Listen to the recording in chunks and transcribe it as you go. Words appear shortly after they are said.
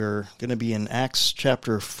We're going to be in Acts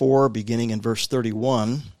chapter 4, beginning in verse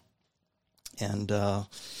 31. And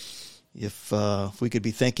if we could be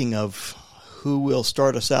thinking of who will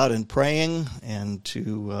start us out in praying and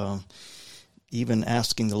to even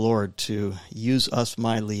asking the Lord to use us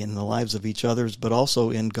mightily in the lives of each others, but also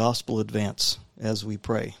in gospel advance as we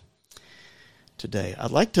pray today. I'd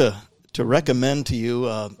like to recommend to you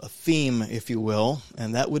a theme, if you will,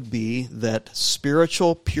 and that would be that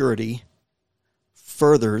spiritual purity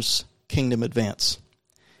furthers kingdom advance.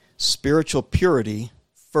 Spiritual purity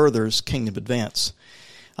furthers kingdom advance.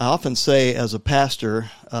 I often say as a pastor,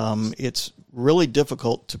 it's really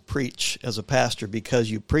difficult to preach as a pastor because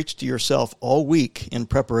you preach to yourself all week in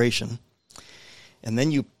preparation, and then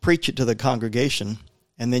you preach it to the congregation,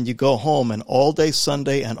 and then you go home and all day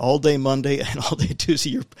Sunday and all day Monday and all day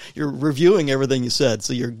Tuesday, you're reviewing everything you said.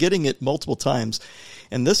 So you're getting it multiple times.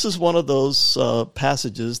 And this is one of those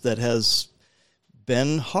passages that has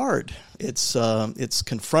been hard. It's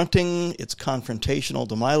confronting, it's confrontational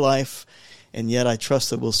to my life, and yet I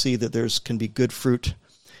trust that we'll see that there's can be good fruit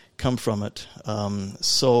come from it.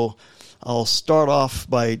 So I'll start off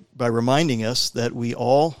by reminding us that we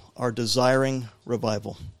all are desiring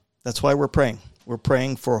revival. That's why we're praying. We're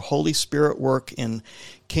praying for Holy Spirit work in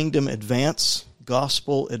kingdom advance,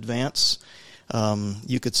 gospel advance.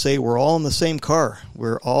 You could say we're all in the same car.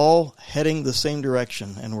 We're all heading the same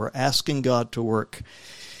direction, and we're asking God to work.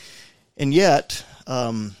 And yet,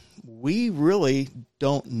 we really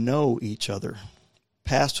don't know each other.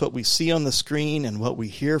 Past what we see on the screen and what we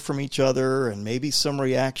hear from each other and maybe some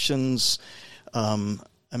reactions.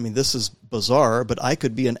 This is bizarre, but I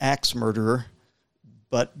could be an axe murderer,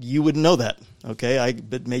 but you wouldn't know that, okay? I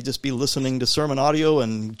may just be listening to sermon audio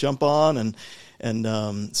and jump on,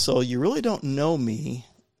 and so you really don't know me.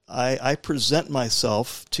 I present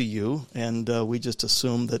myself to you, and we just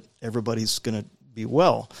assume that everybody's going to be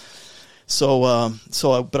well.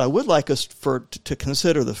 But I would like us to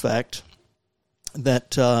consider the fact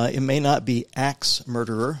that it may not be axe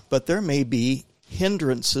murderer, but there may be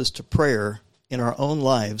hindrances to prayer in our own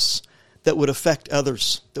lives that would affect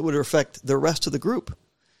others, that would affect the rest of the group.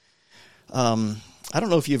 I don't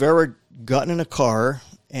know if you've ever gotten in a car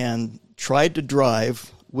and tried to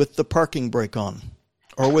drive with the parking brake on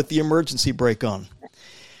or with the emergency brake on.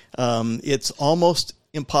 It's almost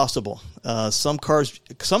impossible. Some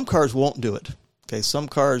cars won't do it. Okay, some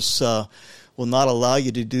cars will not allow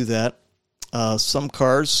you to do that. Some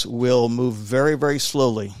cars will move very, very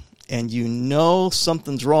slowly, and you know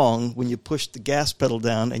something's wrong when you push the gas pedal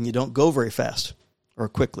down and you don't go very fast or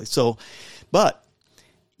quickly. But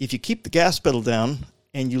if you keep the gas pedal down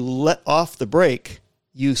and you let off the brake,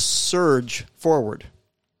 you surge forward,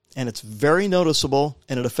 and it's very noticeable,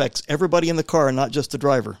 and it affects everybody in the car, not just the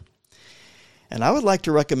driver. And I would like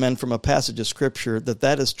to recommend from a passage of Scripture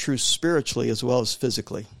that is true spiritually as well as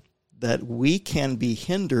physically, that we can be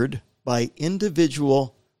hindered by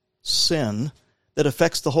individual sin that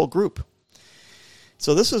affects the whole group.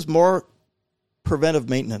 So this is more preventive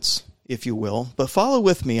maintenance, if you will. But follow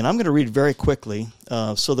with me, and I'm going to read very quickly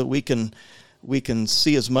so that we can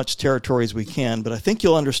see as much territory as we can, but I think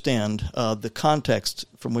you'll understand the context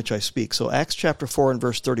from which I speak. So Acts chapter 4 and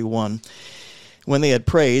verse 31, when they had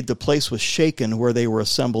prayed, the place was shaken where they were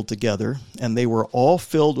assembled together, and they were all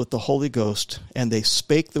filled with the Holy Ghost, and they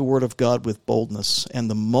spake the word of God with boldness. And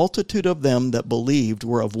the multitude of them that believed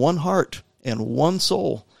were of one heart and one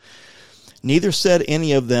soul. Neither said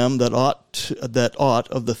any of them that aught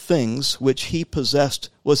of the things which he possessed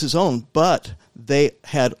was his own, but they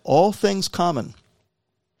had all things common.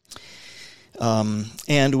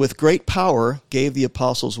 And with great power gave the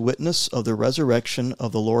apostles witness of the resurrection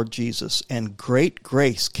of the Lord Jesus, and great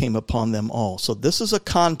grace came upon them all. So this is a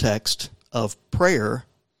context of prayer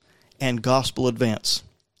and gospel advance,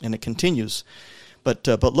 and it continues. But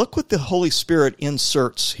look what the Holy Spirit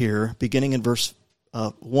inserts here, beginning in verse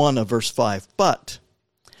 1 of verse 5. But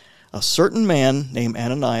a certain man named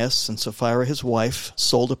Ananias, and Sapphira his wife,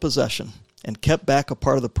 sold a possession and kept back a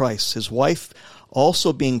part of the price. His wife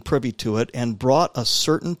also being privy to it, and brought a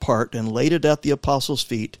certain part and laid it at the apostles'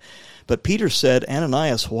 feet. But Peter said,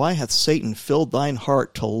 Ananias, why hath Satan filled thine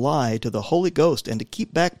heart to lie to the Holy Ghost and to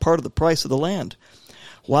keep back part of the price of the land?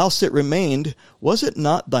 Whilst it remained, was it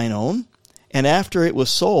not thine own? And after it was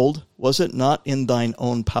sold, was it not in thine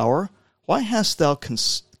own power? Why hast thou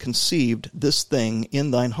conceived this thing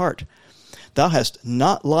in thine heart? Thou hast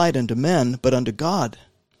not lied unto men, but unto God.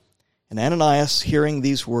 And Ananias, hearing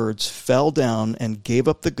these words, fell down and gave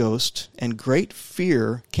up the ghost, and great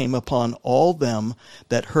fear came upon all them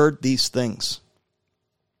that heard these things.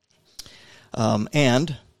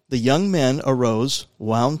 And the young men arose,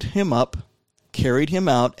 wound him up, carried him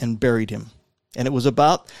out, and buried him. And it was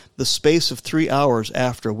about the space of 3 hours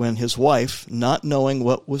after when his wife, not knowing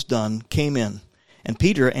what was done, came in. And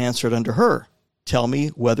Peter answered unto her, Tell me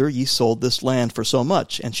whether ye sold this land for so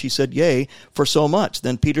much. And she said, Yea, for so much.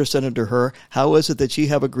 Then Peter said unto her, How is it that ye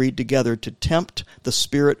have agreed together to tempt the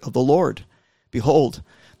Spirit of the Lord? Behold,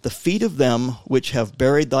 the feet of them which have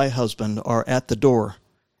buried thy husband are at the door,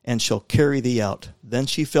 and shall carry thee out. Then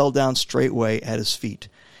she fell down straightway at his feet,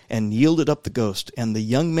 and yielded up the ghost. And the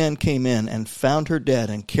young men came in, and found her dead,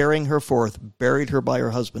 and carrying her forth, buried her by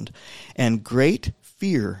her husband. And great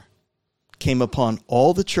fear came upon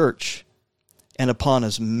all the church, and upon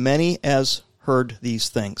as many as heard these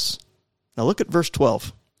things. Now look at verse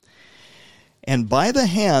 12. And by the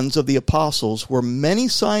hands of the apostles were many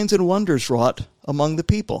signs and wonders wrought among the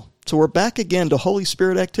people. So we're back again to Holy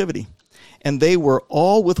Spirit activity. And they were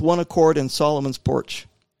all with one accord in Solomon's porch.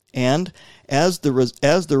 And as the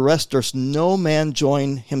rest, durst no man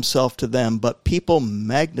join himself to them, but people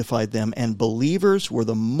magnified them, and believers were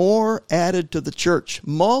the more added to the church,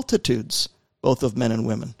 multitudes, both of men and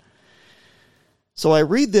women. So I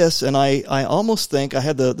read this, and I almost think I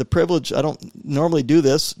had the privilege. I don't normally do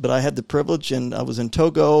this, but I had the privilege, and I was in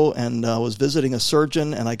Togo, and I was visiting a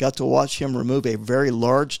surgeon, and I got to watch him remove a very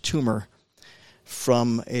large tumor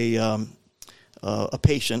from a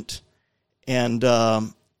patient,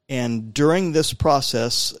 and during this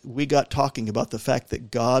process, we got talking about the fact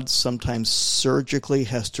that God sometimes surgically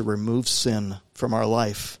has to remove sin from our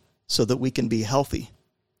life so that we can be healthy.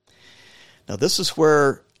 Now, this is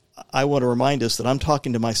where I want to remind us that I'm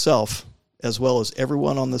talking to myself as well as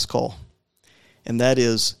everyone on this call. And that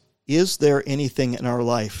is there anything in our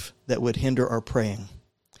life that would hinder our praying?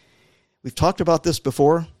 We've talked about this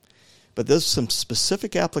before, but there's some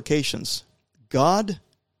specific applications. God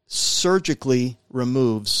surgically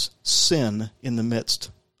removes sin in the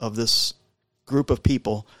midst of this group of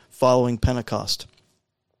people following Pentecost.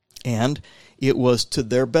 And it was to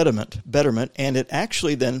their betterment, and it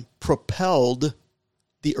actually then propelled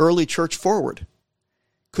the early church forward.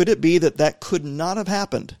 Could it be that could not have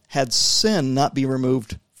happened had sin not be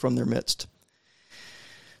removed from their midst?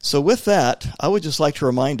 So with that, I would just like to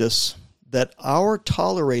remind us that our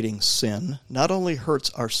tolerating sin not only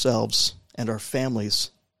hurts ourselves and our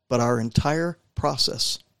families, but our entire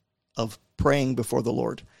process of praying before the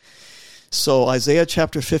Lord. So Isaiah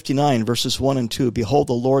chapter 59, verses 1 and 2, Behold,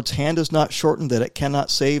 the Lord's hand is not shortened that it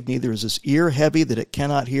cannot save, neither is his ear heavy that it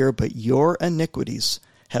cannot hear, but your iniquities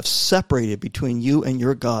have separated between you and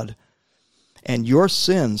your God, and your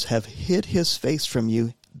sins have hid his face from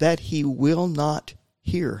you, that he will not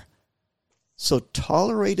hear. So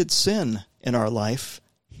tolerated sin in our life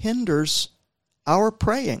hinders our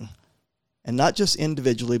praying, and not just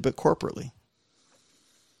individually, but corporately.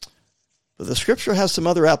 But the scripture has some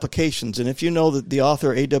other applications, and if you know that the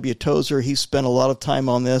author A.W. Tozer, he spent a lot of time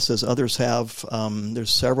on this, as others have. There's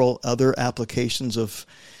several other applications of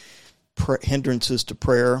hindrances to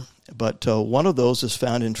prayer, but one of those is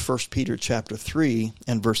found in 1 Peter chapter 3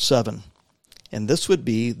 and verse 7. And this would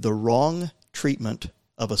be the wrong treatment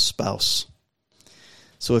of a spouse.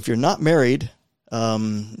 So if you're not married,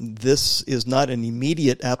 this is not an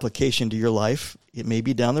immediate application to your life. It may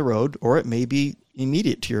be down the road, or it may be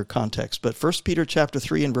immediate to your context. But 1 Peter chapter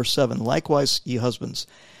 3 and verse 7, Likewise, ye husbands,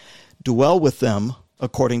 dwell with them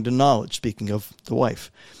according to knowledge, speaking of the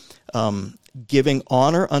wife, giving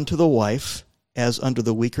honor unto the wife as unto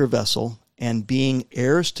the weaker vessel, and being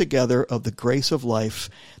heirs together of the grace of life,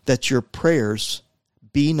 that your prayers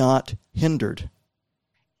be not hindered.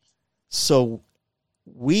 So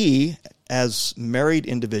we, as married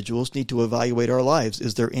individuals, need to evaluate our lives.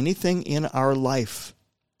 Is there anything in our life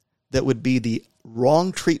that would be the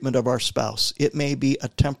wrong treatment of our spouse? It may be a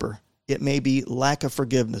temper. It may be lack of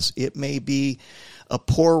forgiveness. It may be a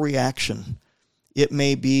poor reaction. It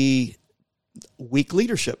may be weak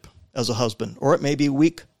leadership as a husband, or it may be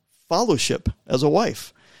weak fellowship as a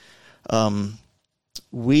wife.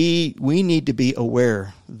 We need to be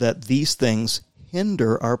aware that these things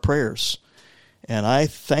hinder our prayers. And I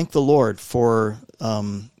thank the Lord for,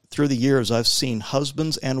 through the years, I've seen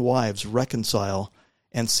husbands and wives reconcile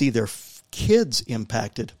and see their kids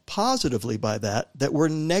impacted positively by that were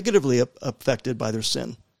negatively affected by their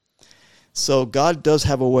sin. So God does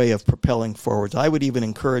have a way of propelling forward. I would even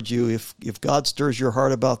encourage you, if God stirs your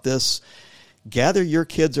heart about this, gather your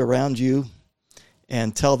kids around you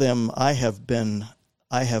and tell them, I have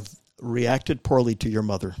reacted poorly to your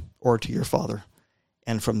mother or to your father.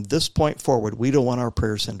 And from this point forward, we don't want our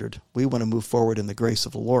prayers hindered. We want to move forward in the grace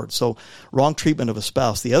of the Lord. So wrong treatment of a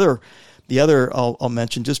spouse. The other The other I'll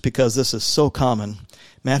mention, just because this is so common,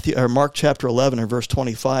 Mark chapter 11 and verse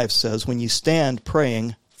 25 says, when you stand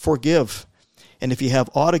praying, forgive. And if you have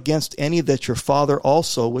aught against any, that your Father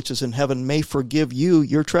also, which is in heaven, may forgive you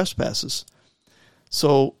your trespasses.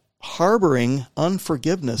 So harboring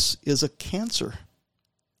unforgiveness is a cancer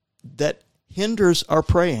that hinders our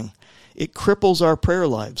praying. It cripples our prayer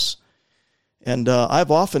lives. And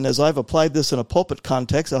I've often, as I've applied this in a pulpit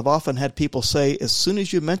context, I've often had people say, as soon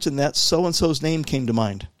as you mentioned that, so-and-so's name came to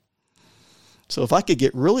mind. So if I could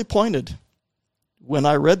get really pointed, when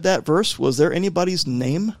I read that verse, was there anybody's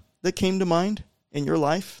name that came to mind in your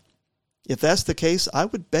life? If that's the case, I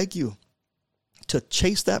would beg you to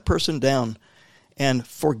chase that person down and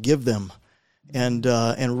forgive them and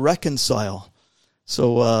reconcile.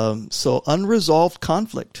 So unresolved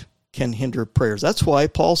conflict can hinder prayers. That's why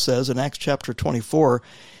Paul says in Acts chapter 24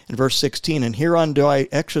 and verse 16, and hereon do I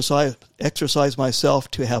exercise myself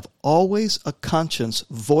to have always a conscience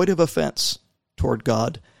void of offense toward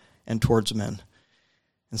God and towards men.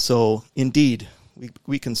 And so, indeed,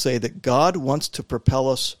 we can say that God wants to propel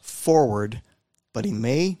us forward, but he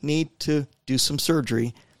may need to do some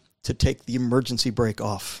surgery to take the emergency brake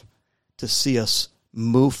off, to see us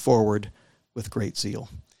move forward with great zeal.